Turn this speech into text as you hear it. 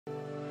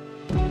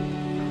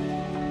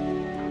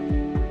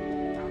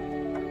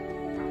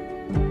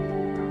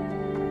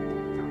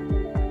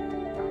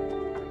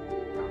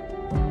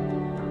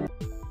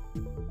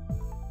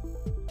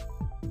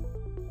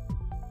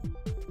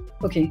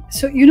Okay,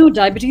 so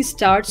diabetes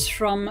starts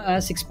from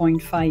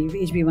 6.5,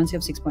 HbA1c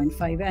of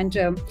 6.5, and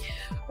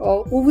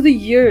over the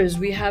years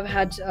we have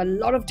had a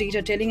lot of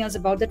data telling us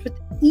about that. With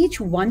each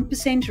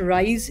 1%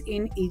 rise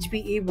in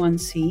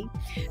HbA1c,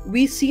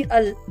 we see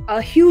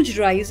a huge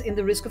rise in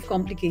the risk of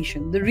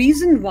complication. The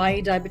reason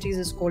why diabetes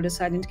is called a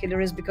silent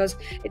killer is because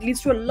it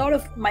leads to a lot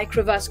of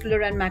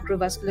microvascular and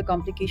macrovascular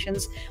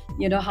complications,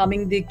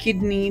 harming the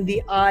kidney,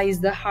 the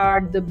eyes, the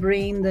heart, the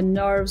brain, the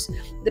nerves,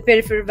 the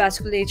peripheral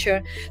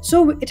vasculature.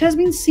 So it has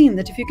been seen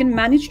that if you can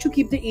manage to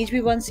keep the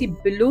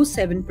HbA1c below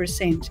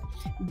 7%,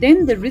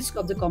 then the risk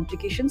of the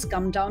complications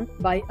come down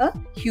by a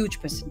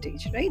huge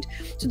percentage, right?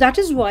 So that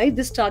is why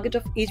this target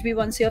of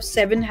HbA1c of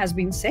 7 has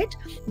been set,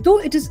 though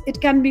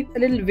it can be a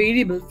little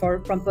variable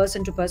from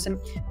person to person.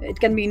 It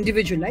can be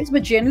individualized,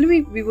 but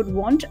generally we would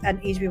want an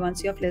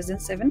HbA1c of less than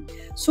 7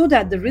 so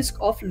that the risk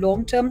of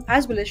long-term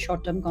as well as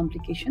short-term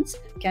complications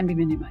can be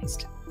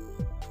minimized.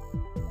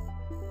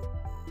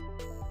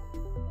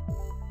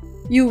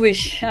 You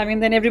wish. I mean,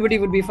 then everybody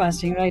would be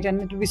fasting, right?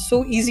 And it would be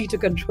so easy to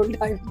control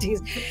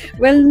diabetes.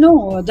 Well,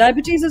 no,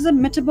 diabetes is a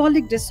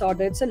metabolic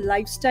disorder. It's a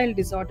lifestyle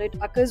disorder. It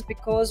occurs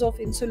because of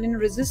insulin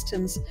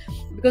resistance,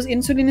 because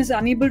insulin is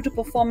unable to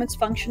perform its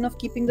function of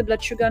keeping the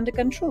blood sugar under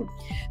control.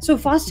 So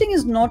fasting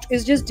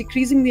is just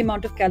decreasing the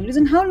amount of calories.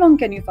 And how long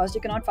can you fast?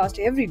 You cannot fast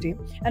every day.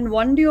 And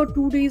 1 day or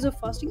 2 days of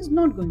fasting is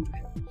not going to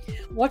help.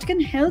 What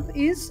can help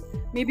is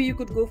maybe you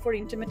could go for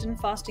intermittent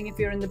fasting if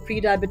you're in the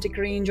pre-diabetic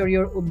range or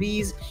you're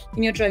obese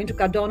and you're trying to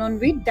cut down on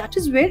weight. That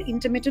is where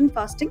intermittent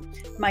fasting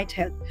might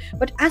help.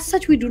 But as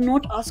such, we do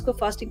not ask for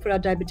fasting for our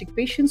diabetic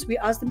patients. We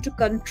ask them to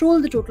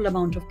control the total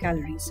amount of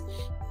calories.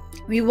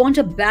 We want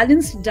a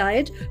balanced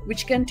diet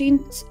which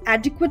contains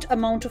adequate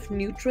amount of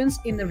nutrients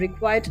in the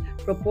required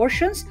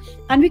proportions,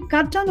 and we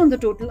cut down on the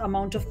total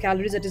amount of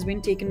calories that is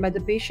being taken by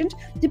the patient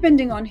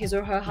depending on his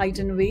or her height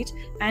and weight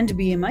and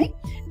BMI,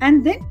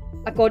 and then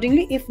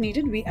accordingly, if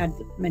needed, we add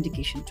the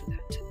medication to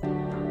that.